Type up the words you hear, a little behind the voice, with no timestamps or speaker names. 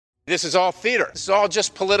This is all theater. This is all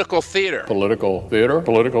just political theater. Political theater.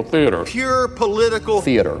 Political theater. Pure political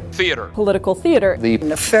theater. Theater. Political theater. The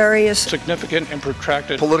nefarious, significant and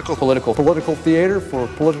protracted political theater for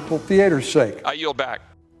political theater's sake. I yield back.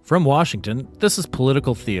 From Washington, this is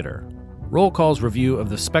Political Theater, Roll Call's review of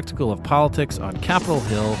the spectacle of politics on Capitol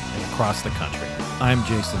Hill and across the country. I'm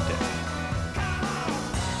Jason Dick.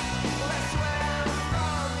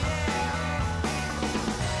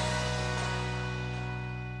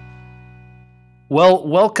 Well,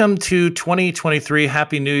 welcome to 2023.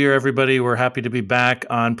 Happy New Year, everybody. We're happy to be back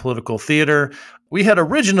on Political Theater. We had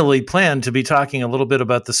originally planned to be talking a little bit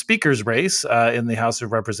about the speaker's race in the House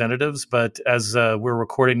of Representatives, but as we're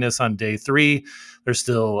recording this on day 3, there's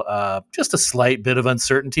still just a slight bit of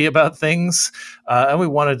uncertainty about things, and we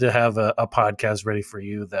wanted to have a podcast ready for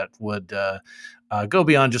you that would go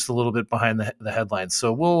beyond just a little bit behind the headlines.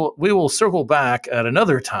 So we will circle back at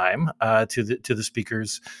another time to the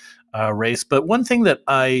speaker's race. But one thing that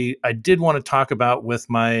I did want to talk about with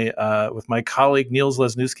my colleague Niels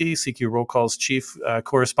Lesniewski, CQ Roll Call's chief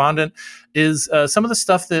correspondent, is some of the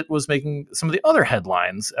stuff that was making some of the other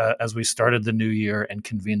headlines as we started the new year and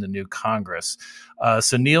convened the new Congress.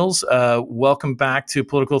 So Niels, welcome back to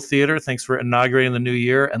Political Theater. Thanks for inaugurating the new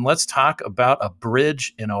year, and let's talk about a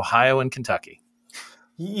bridge in Ohio and Kentucky.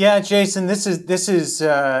 Yeah, Jason, this is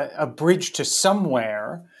a bridge to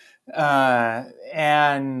somewhere.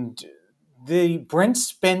 And the Brent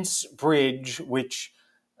Spence Bridge, which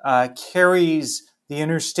carries the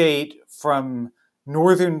interstate from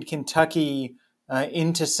northern Kentucky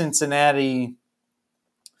into Cincinnati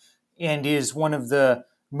and is one of the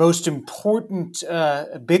most important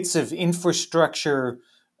bits of infrastructure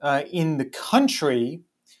in the country,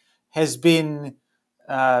 has been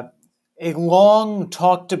a long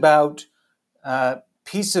talked about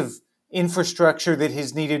piece of infrastructure that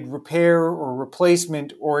has needed repair or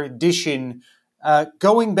replacement or addition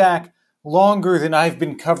going back longer than I've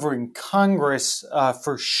been covering Congress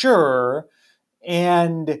for sure.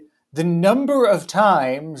 And the number of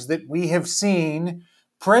times that we have seen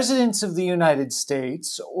presidents of the United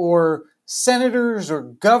States or senators or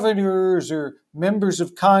governors or members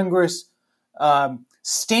of Congress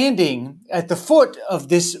standing at the foot of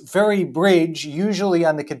this very bridge, usually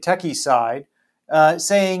on the Kentucky side,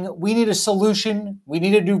 saying, we need a solution, we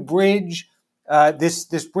need a new bridge,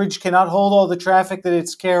 this bridge cannot hold all the traffic that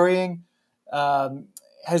it's carrying,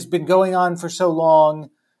 has been going on for so long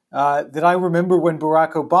that I remember when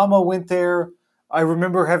Barack Obama went there. I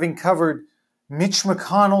remember having covered Mitch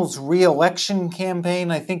McConnell's re-election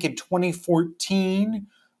campaign, I think in 2014,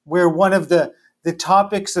 where one of the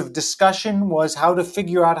topics of discussion was how to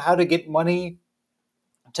figure out how to get money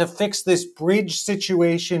to fix this bridge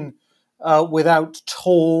situation without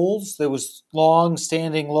tolls. There was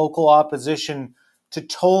long-standing local opposition to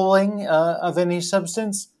tolling of any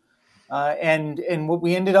substance. And what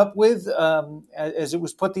we ended up with, as it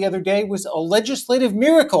was put the other day, was a legislative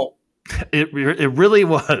miracle. It really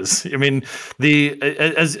was. I mean,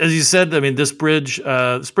 as you said, I mean, this bridge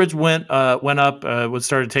went up,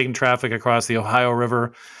 started taking traffic across the Ohio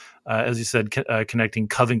River. As you said, connecting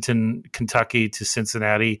Covington, Kentucky to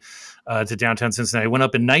Cincinnati, to downtown Cincinnati, went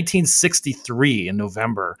up in 1963 in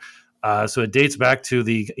November. So it dates back to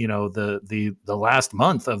the last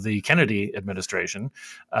month of the Kennedy administration,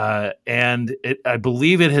 and I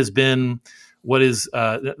believe it has been what is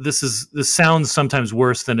this sounds sometimes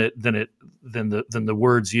worse than the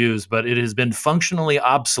words used, but it has been functionally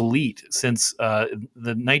obsolete since the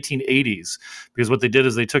 1980s, because what they did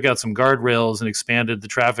is they took out some guardrails and expanded the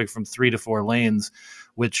traffic from 3 to 4 lanes,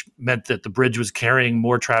 which meant that the bridge was carrying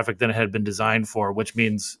more traffic than it had been designed for, which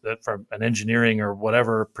means that from an engineering or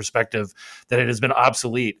whatever perspective, that it has been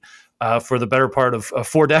obsolete for the better part of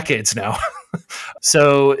 4 decades now.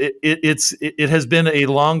 So it has been a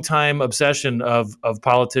long time obsession of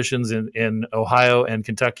politicians in Ohio and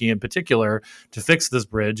Kentucky in particular to fix this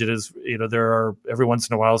bridge. It is, there are every once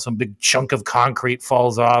in a while some big chunk of concrete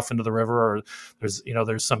falls off into the river, or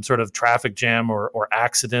there's some sort of traffic jam or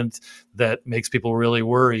accident that makes people really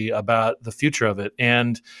worry about the future of it.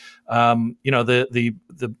 And the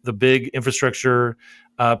big infrastructure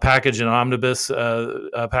package and omnibus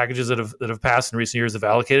packages that have passed in recent years have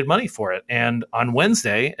allocated money for it. And on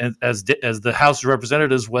Wednesday, as the House of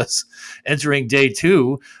Representatives was entering day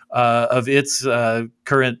 2 of its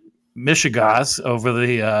current mishegas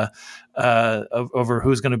over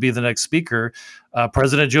who's going to be the next speaker,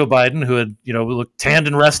 President Joe Biden, who had looked tanned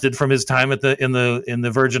and rested from his time in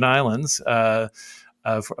the Virgin Islands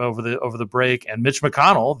over the break, and Mitch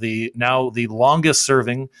McConnell, the longest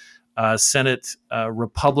serving Senate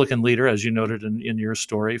Republican leader, as you noted in your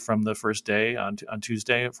story from the first day on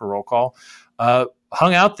Tuesday for roll call,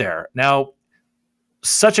 hung out there. Now,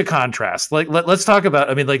 such a contrast. Like let's talk about.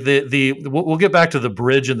 I mean, like we'll get back to the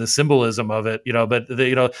bridge and the symbolism of it, But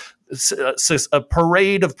a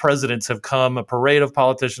parade of presidents have come. A parade of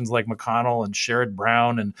politicians like McConnell and Sherrod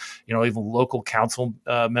Brown, and even local council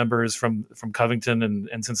members from Covington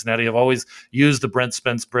and Cincinnati have always used the Brent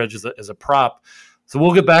Spence Bridge as a prop. So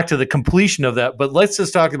we'll get back to the completion of that, but let's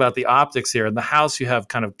just talk about the optics here. In the House, you have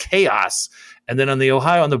kind of chaos, and then on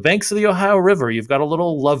the banks of the Ohio River, you've got a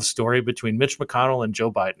little love story between Mitch McConnell and Joe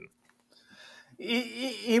Biden.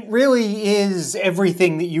 It really is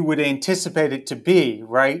everything that you would anticipate it to be,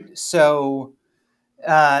 right? So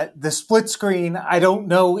the split screen, I don't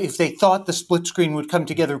know if they thought the split screen would come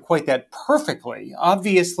together quite that perfectly.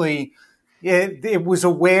 Obviously, it was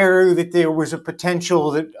aware that there was a potential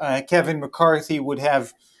that Kevin McCarthy would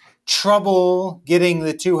have trouble getting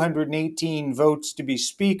the 218 votes to be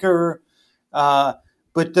speaker. But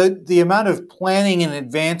the amount of planning and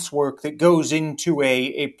advance work that goes into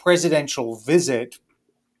a presidential visit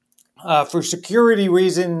for security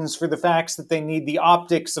reasons, for the facts that they need the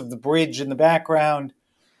optics of the bridge in the background,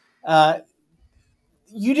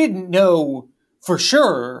 you didn't know for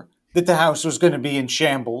sure that the House was going to be in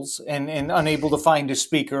shambles and unable to find a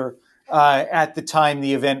speaker at the time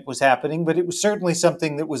the event was happening. But it was certainly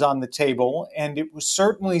something that was on the table, and it was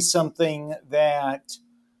certainly something that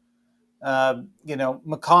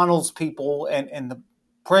McConnell's people and the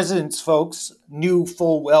president's folks knew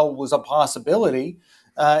full well was a possibility.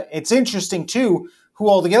 It's interesting, too, who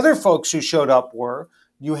all the other folks who showed up were.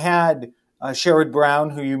 You had Sherrod Brown,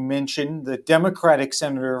 who you mentioned, the Democratic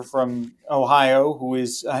senator from Ohio, who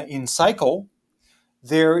is in cycle.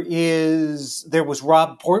 There was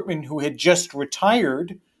Rob Portman, who had just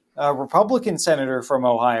retired, a Republican senator from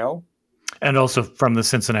Ohio. And also from the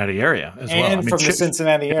Cincinnati area as well. And from the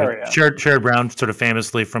Cincinnati area. Sherrod Brown sort of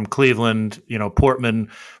famously from Cleveland, Portman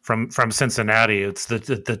from Cincinnati. It's the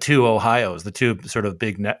two Ohios, the two sort of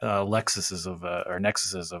big nexuses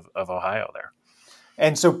of Ohio there.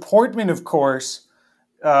 And so Portman, of course,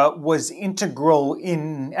 was integral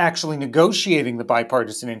in actually negotiating the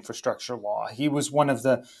bipartisan infrastructure law. He was one of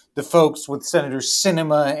the folks with Senator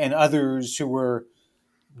Sinema and others who were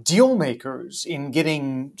deal makers in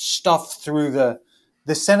getting stuff through the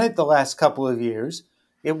Senate the last couple of years.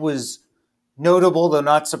 It was notable, though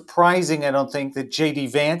not surprising, I don't think, that J.D.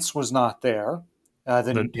 Vance was not there.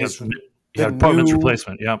 Portman's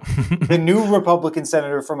replacement, yeah. The new Republican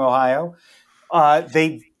senator from Ohio.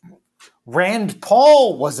 Rand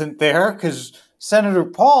Paul wasn't there because Senator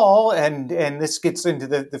Paul, and this gets into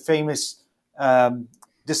the famous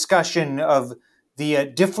discussion of the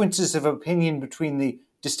differences of opinion between the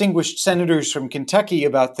distinguished senators from Kentucky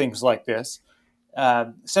about things like this.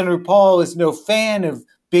 Senator Paul is no fan of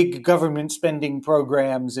big government spending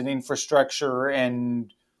programs and infrastructure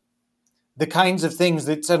and the kinds of things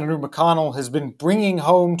that Senator McConnell has been bringing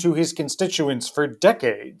home to his constituents for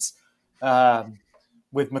decades,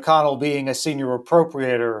 with McConnell being a senior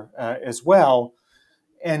appropriator as well.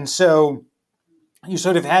 And so you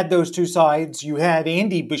sort of had those two sides. You had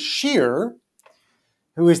Andy Beshear,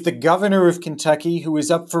 who is the governor of Kentucky, who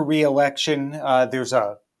is up for re-election.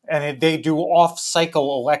 They do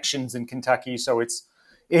off-cycle elections in Kentucky, so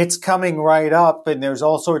it's coming right up, and there's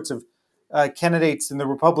all sorts of candidates in the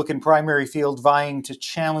Republican primary field vying to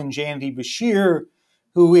challenge Andy Beshear,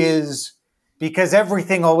 who is, because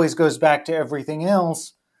everything always goes back to everything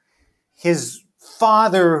else, his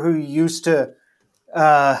father, who used to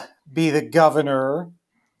be the governor,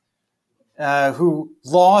 who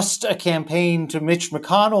lost a campaign to Mitch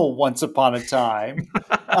McConnell once upon a time.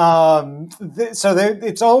 So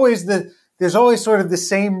there's always sort of the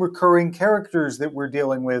same recurring characters that we're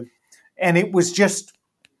dealing with. And it was just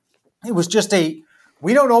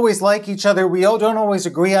we don't always like each other. We all don't always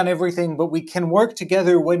agree on everything, but we can work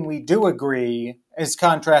together when we do agree, as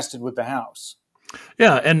contrasted with the House.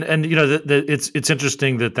 Yeah, and it's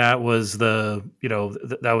interesting that was that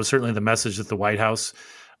was certainly the message that the White House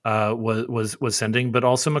was sending, but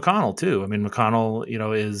also McConnell too. I mean, McConnell,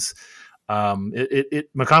 is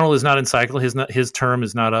McConnell is not in cycle. His term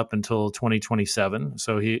is not up until 2027.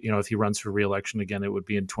 So if he runs for re-election again, it would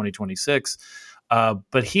be in 2026.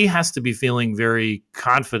 But he has to be feeling very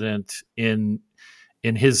confident in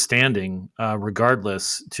his standing,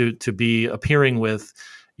 regardless, to be appearing with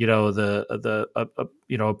a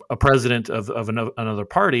president of another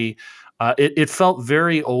party. It felt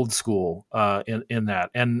very old school in that,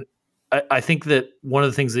 and I think that one of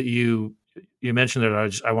the things that you mentioned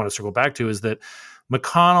that I want to circle back to is that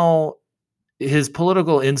McConnell his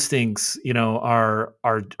political instincts,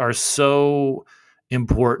 are so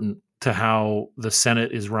important to how the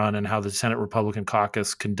Senate is run and how the Senate Republican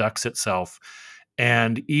caucus conducts itself.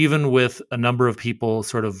 And even with a number of people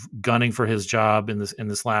sort of gunning for his job in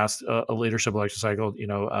this last leadership election cycle,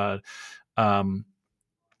 um,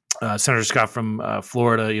 Senator Scott from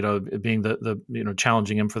Florida, being the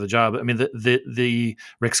challenging him for the job. I mean, the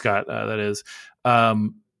Rick Scott, that is,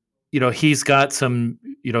 he's got some,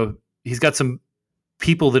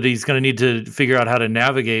 people that he's going to need to figure out how to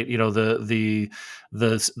navigate,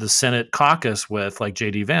 the Senate caucus with, like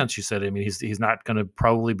JD Vance. You said, I mean, he's not going to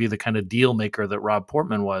probably be the kind of deal maker that Rob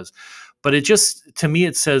Portman was, but it just, to me,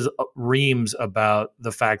 it says reams about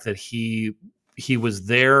the fact that he was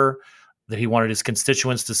there, that he wanted his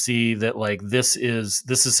constituents to see that, like, this is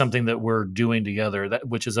something that we're doing together,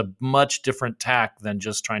 which is a much different tack than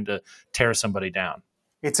just trying to tear somebody down.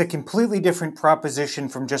 It's a completely different proposition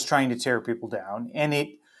from just trying to tear people down. And it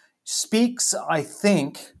speaks, I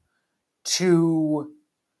think, to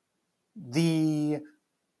the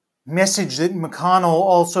message that McConnell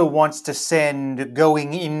also wants to send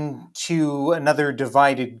going into another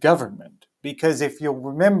divided government. Because if you'll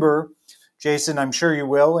remember, Jason, I'm sure you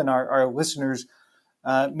will, and our listeners,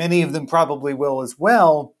 many of them probably will as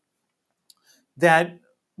well, that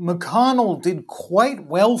McConnell did quite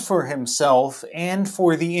well for himself and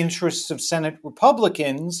for the interests of Senate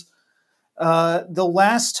Republicans the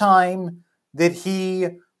last time that he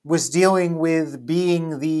was dealing with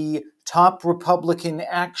being the top Republican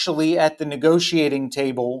actually at the negotiating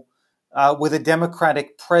table with a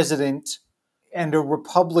Democratic president and a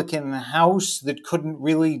Republican House that couldn't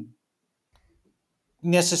really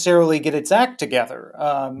necessarily get its act together.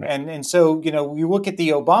 And so, you look at the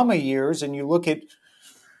Obama years and you look at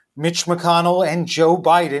Mitch McConnell and Joe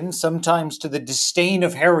Biden, sometimes to the disdain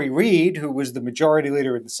of Harry Reid, who was the majority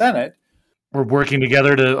leader in the Senate. We're working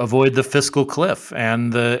together to avoid the fiscal cliff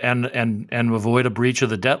and avoid a breach of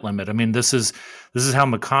the debt limit. I mean, this is how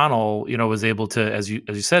McConnell, was able to, as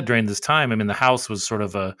you said, during this time. I mean, the House was sort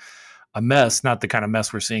of a mess, not the kind of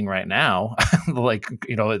mess we're seeing right now, like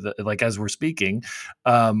as we're speaking,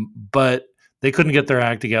 but they couldn't get their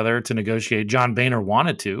act together to negotiate. John Boehner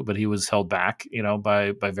wanted to, but he was held back,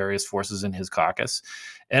 by various forces in his caucus.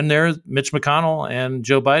 And there's Mitch McConnell and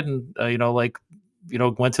Joe Biden,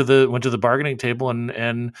 went to the bargaining table,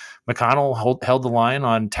 and McConnell held the line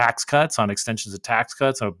on tax cuts, on extensions of tax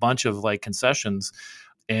cuts, on a bunch of concessions,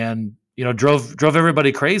 and drove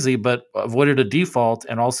everybody crazy, but avoided a default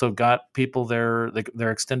and also got people their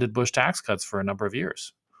extended Bush tax cuts for a number of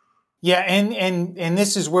years. Yeah, and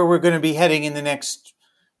this is where we're going to be heading in the next,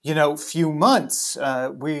 few months.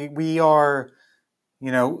 We are,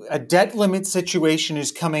 a debt limit situation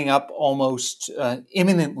is coming up almost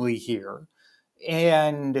imminently here,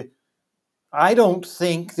 and I don't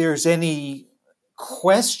think there's any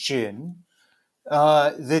question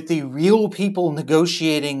that the real people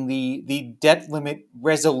negotiating the debt limit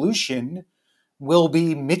resolution will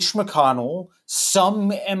be Mitch McConnell,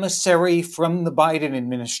 some emissary from the Biden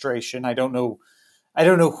administration. I don't know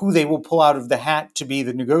who they will pull out of the hat to be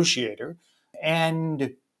the negotiator,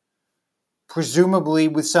 and presumably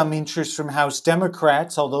with some interest from House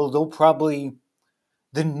Democrats, although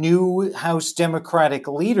the new House Democratic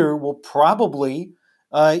leader will probably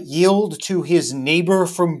yield to his neighbor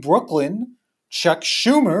from Brooklyn, Chuck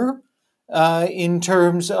Schumer, in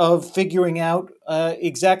terms of figuring out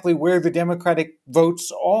exactly where the Democratic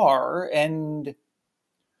votes are and,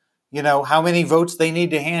 how many votes they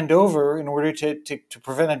need to hand over in order to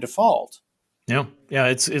prevent a default. Yeah.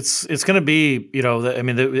 It's going to be,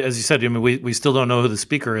 as you said, we still don't know who the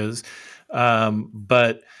speaker is,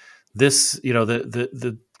 but this,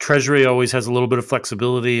 the Treasury always has a little bit of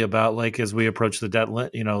flexibility about, as we approach the debt,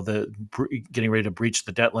 getting ready to breach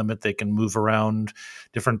the debt limit, they can move around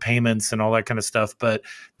different payments and all that kind of stuff. But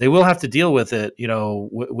they will have to deal with it,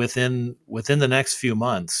 within the next few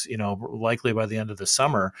months, likely by the end of the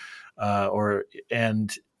summer,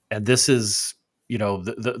 and this is,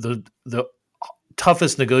 the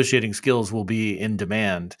toughest negotiating skills will be in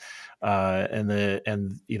demand.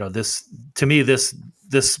 This, to me, this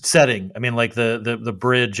setting, I mean, the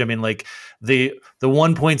bridge, I mean, the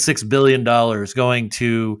 $1.6 billion going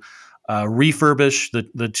to refurbish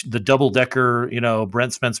the double decker,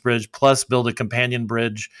 Brent Spence Bridge, plus build a companion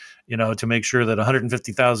bridge, to make sure that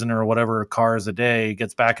 150,000 or whatever cars a day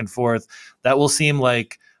gets back and forth. That will seem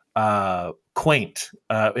quaint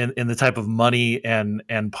in the type of money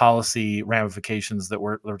and policy ramifications that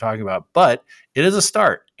we're talking about, but it is a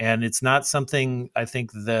start, and it's not something I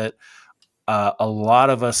think that a lot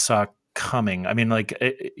of us saw coming. I mean, like,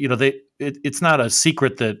 it's not a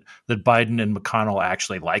secret that Biden and McConnell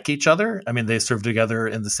actually like each other. I mean, they served together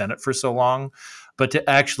in the Senate for so long, but to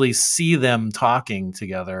actually see them talking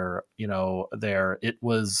together, it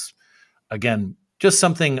was, again, just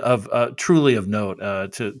something of truly of note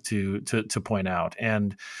to point out.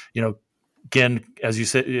 And again, as you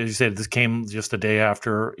said, this came just a day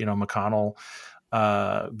after McConnell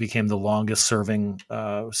became the longest serving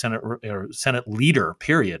Senate leader,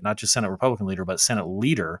 period, not just Senate Republican leader, but Senate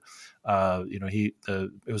leader.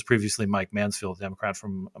 It was previously Mike Mansfield, Democrat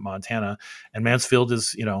from Montana, and Mansfield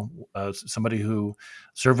is, somebody who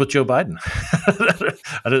served with Joe Biden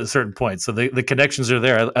at a certain point. So the connections are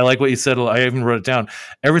there. I like what you said. I even wrote it down.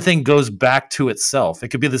 Everything goes back to itself. It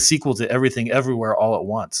could be the sequel to Everything Everywhere All at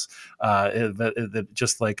Once.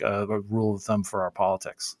 Just like a rule of thumb for our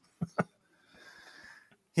politics.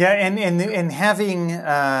 Yeah, and having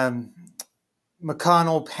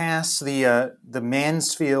McConnell pass the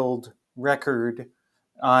Mansfield record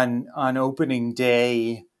on opening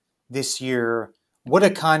day this year, what a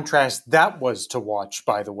contrast that was to watch.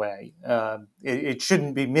 By the way, it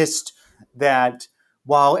shouldn't be missed that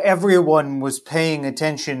while everyone was paying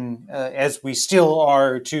attention, as we still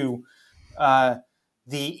are, to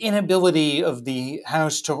the inability of the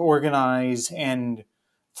House to organize, and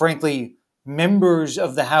frankly, members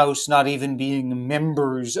of the House not even being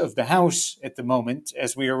members of the House at the moment.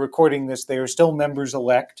 As we are recording this, they are still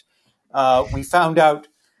members-elect. We found out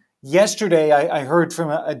yesterday, I heard from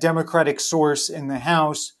a Democratic source in the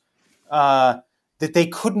House that they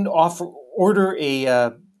couldn't order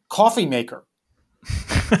a coffee maker.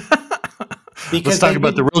 Let's talk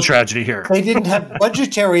about the real tragedy here. They didn't have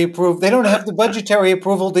budgetary approval. They don't have the budgetary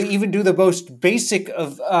approval to even do the most basic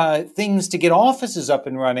of things to get offices up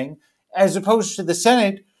and running, as opposed to the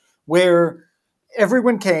Senate, where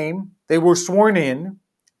everyone came, they were sworn in,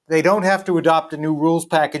 they don't have to adopt a new rules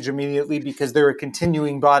package immediately because they're a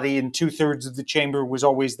continuing body and 2/3 of the chamber was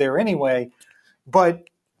always there anyway. But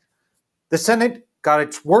the Senate got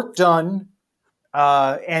its work done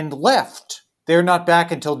and left. They're not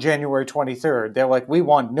back until January 23rd. They're like, we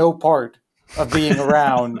want no part of being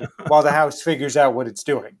around while the House figures out what it's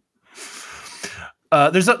doing.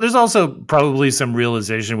 There's also probably some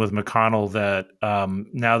realization with McConnell that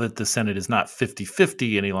now that the Senate is not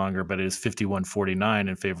 50-50 any longer, but it is 51-49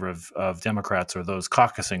 in favor of Democrats or those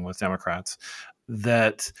caucusing with Democrats,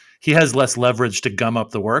 that he has less leverage to gum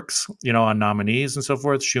up the works, on nominees and so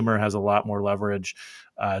forth. Schumer has a lot more leverage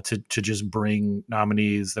to just bring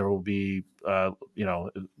nominees. There will be,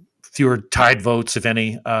 fewer tied votes, if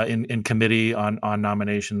any, in committee on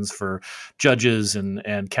nominations for judges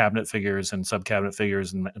and cabinet figures and sub-cabinet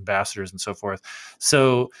figures and ambassadors and so forth.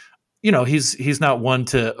 So, he's not one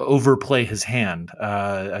to overplay his hand.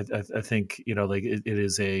 I think, it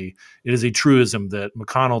is a truism that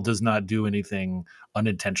McConnell does not do anything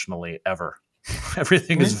unintentionally ever.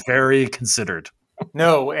 Everything is very considered.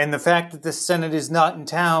 No, and the fact that the Senate is not in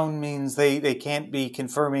town means they can't be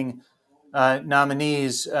confirming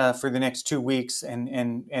nominees for the next 2 weeks.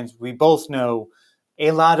 And as we both know,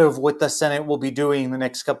 a lot of what the Senate will be doing the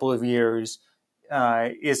next couple of years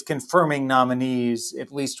is confirming nominees,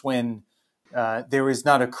 at least when there is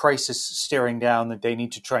not a crisis staring down that they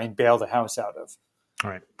need to try and bail the House out of. All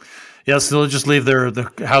right. Yes, they'll just leave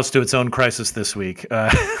the House to its own crisis this week.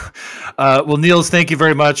 Well, Niels, thank you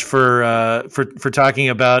very much for talking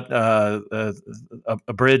about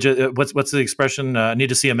a bridge. What's the expression? I need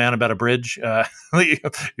to see a man about a bridge.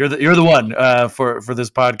 You're the one for this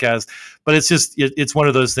podcast. But it's one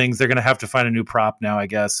of those things. They're going to have to find a new prop now, I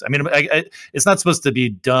guess. I mean, it's not supposed to be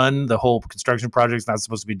done. The whole construction project is not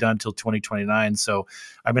supposed to be done until 2029. So,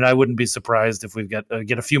 I mean, I wouldn't be surprised if we get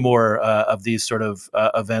a few more of these sort of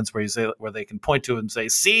events where they can point to it and say,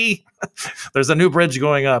 "See, there's a new bridge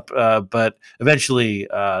going up." But eventually,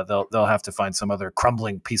 they'll have to find some other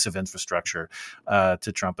crumbling piece of infrastructure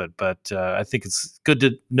to trump it. But I think it's good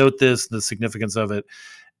to note the significance of it,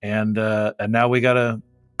 and now we got to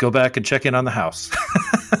go back and check in on the House.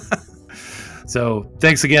 So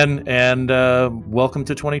thanks again, and welcome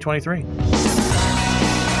to 2023.